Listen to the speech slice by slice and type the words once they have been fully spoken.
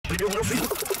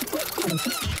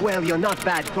Well, you're not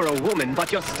bad for a woman,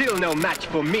 but you're still no match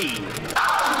for me.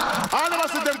 All of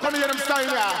us them come here, them style,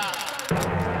 yeah.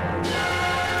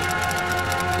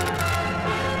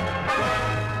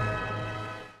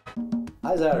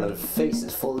 As Ireland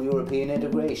faces full European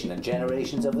integration and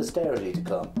generations of austerity to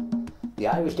come, the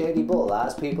Irish Daily Bull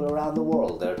asked people around the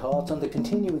world their thoughts on the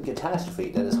continuing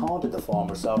catastrophe that has haunted the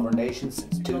former sovereign nation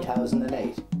since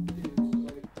 2008.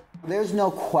 There's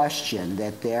no question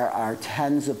that there are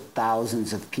tens of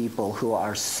thousands of people who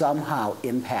are somehow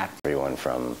impacted. Everyone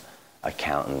from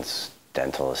accountants,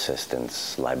 dental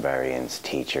assistants, librarians,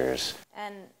 teachers.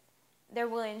 And they're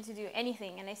willing to do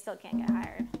anything and they still can't get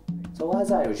hired. So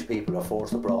as Irish people are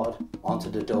forced abroad, onto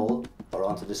the dole or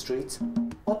onto the streets,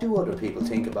 what do other people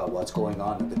think about what's going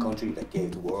on in the country that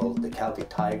gave the world the Celtic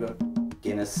Tiger,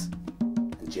 Guinness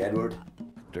and Jedward?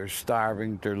 They're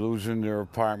starving, they're losing their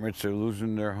apartments, they're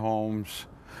losing their homes.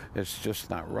 It's just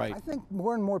not right. I think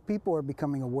more and more people are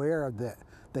becoming aware that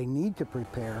they need to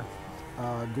prepare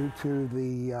due to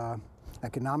the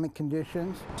economic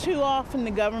conditions. Too often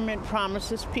the government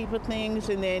promises people things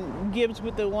and then gives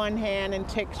with the one hand and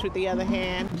takes with the other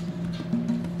hand.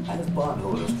 As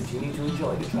bondholders continue to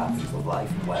enjoy the trappings of life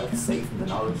and wealth, safe in the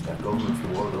knowledge that governments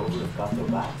the world over have got their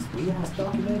backs, we asked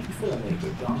documentary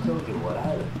filmmaker John Cogan what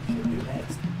Ireland should do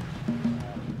next.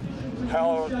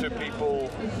 How do people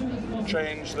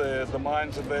change the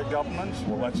minds of their governments?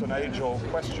 Well, that's an age-old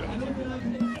question.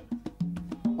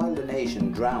 While the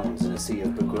nation drowns in a sea of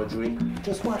begrudgery,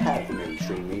 just what have the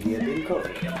mainstream media been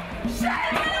covering?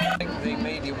 I think the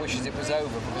media wishes it was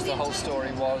over because the whole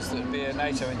story was that it'd be a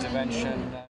NATO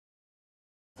intervention.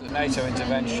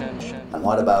 And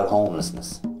what about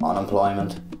homelessness,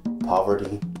 unemployment,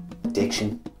 poverty,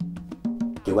 addiction?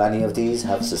 Do any of these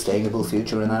have a sustainable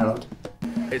future in Ireland?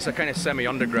 It's a kind of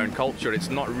semi-underground culture. It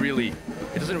doesn't really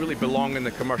belong in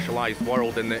the commercialised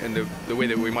world in the way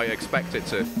that we might expect it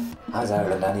to. Has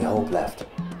Ireland any hope left?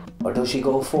 Or does she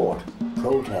go forth,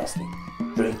 protesting,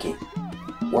 drinking,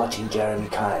 watching Jeremy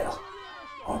Kyle,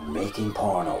 or making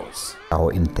pornos?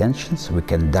 Our intentions, we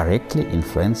can directly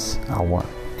influence our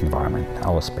environment,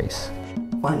 our space.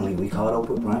 Finally, we caught up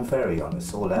with Brian Ferry on his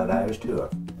sold-out Irish tour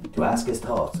to ask his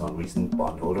thoughts on recent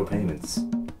bondholder payments.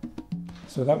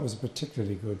 So that was a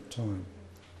particularly good time.